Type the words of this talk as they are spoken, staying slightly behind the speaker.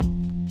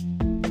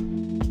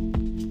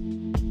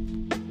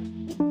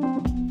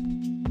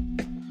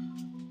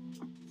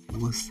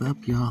What's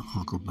up, y'all?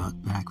 Uncle Buck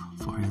back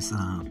for his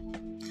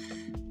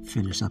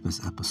finish up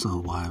his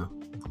episode. Why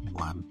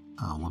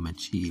women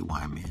cheat?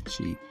 Why men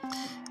cheat?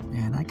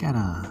 And I got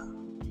a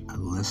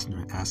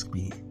listener ask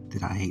me,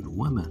 did I hate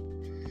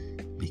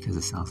women? Because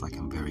it sounds like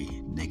I'm very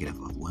negative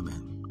of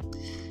women.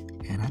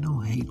 And I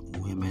don't hate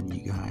women,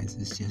 you guys.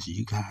 It's just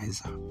you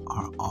guys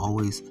are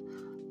always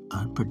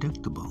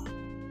unpredictable.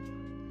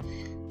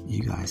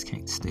 You guys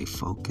can't stay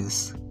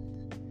focused.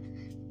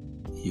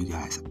 You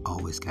guys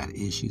always got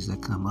issues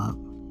that come up.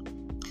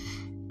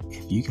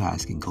 If you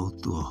guys can go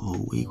through a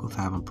whole week with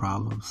having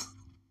problems,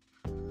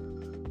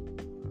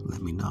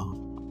 let me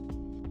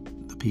know.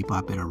 The people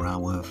I've been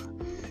around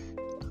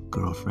with,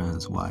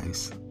 girlfriends,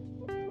 wives,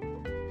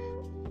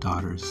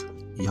 daughters,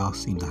 y'all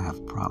seem to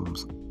have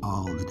problems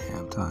all the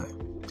damn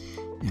time.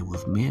 And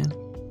with men,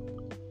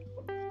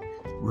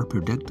 we're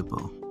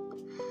predictable.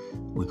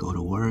 We go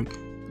to work,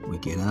 we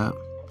get up,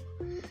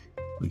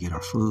 we get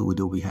our food, we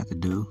do what we have to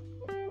do.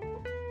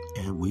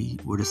 And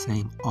we're the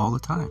same all the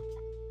time.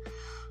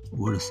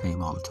 We're the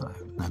same all the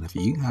time. Now, if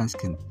you guys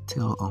can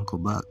tell Uncle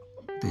Buck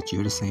that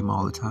you're the same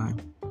all the time,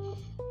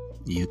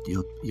 you'll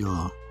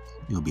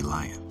be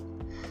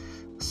lying.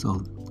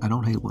 So I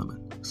don't hate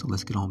women. So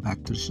let's get on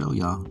back to the show,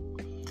 y'all.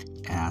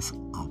 Ask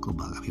Uncle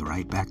Buck. I'll be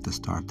right back to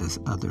start this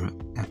other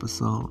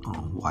episode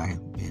on Why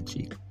Men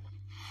Cheat.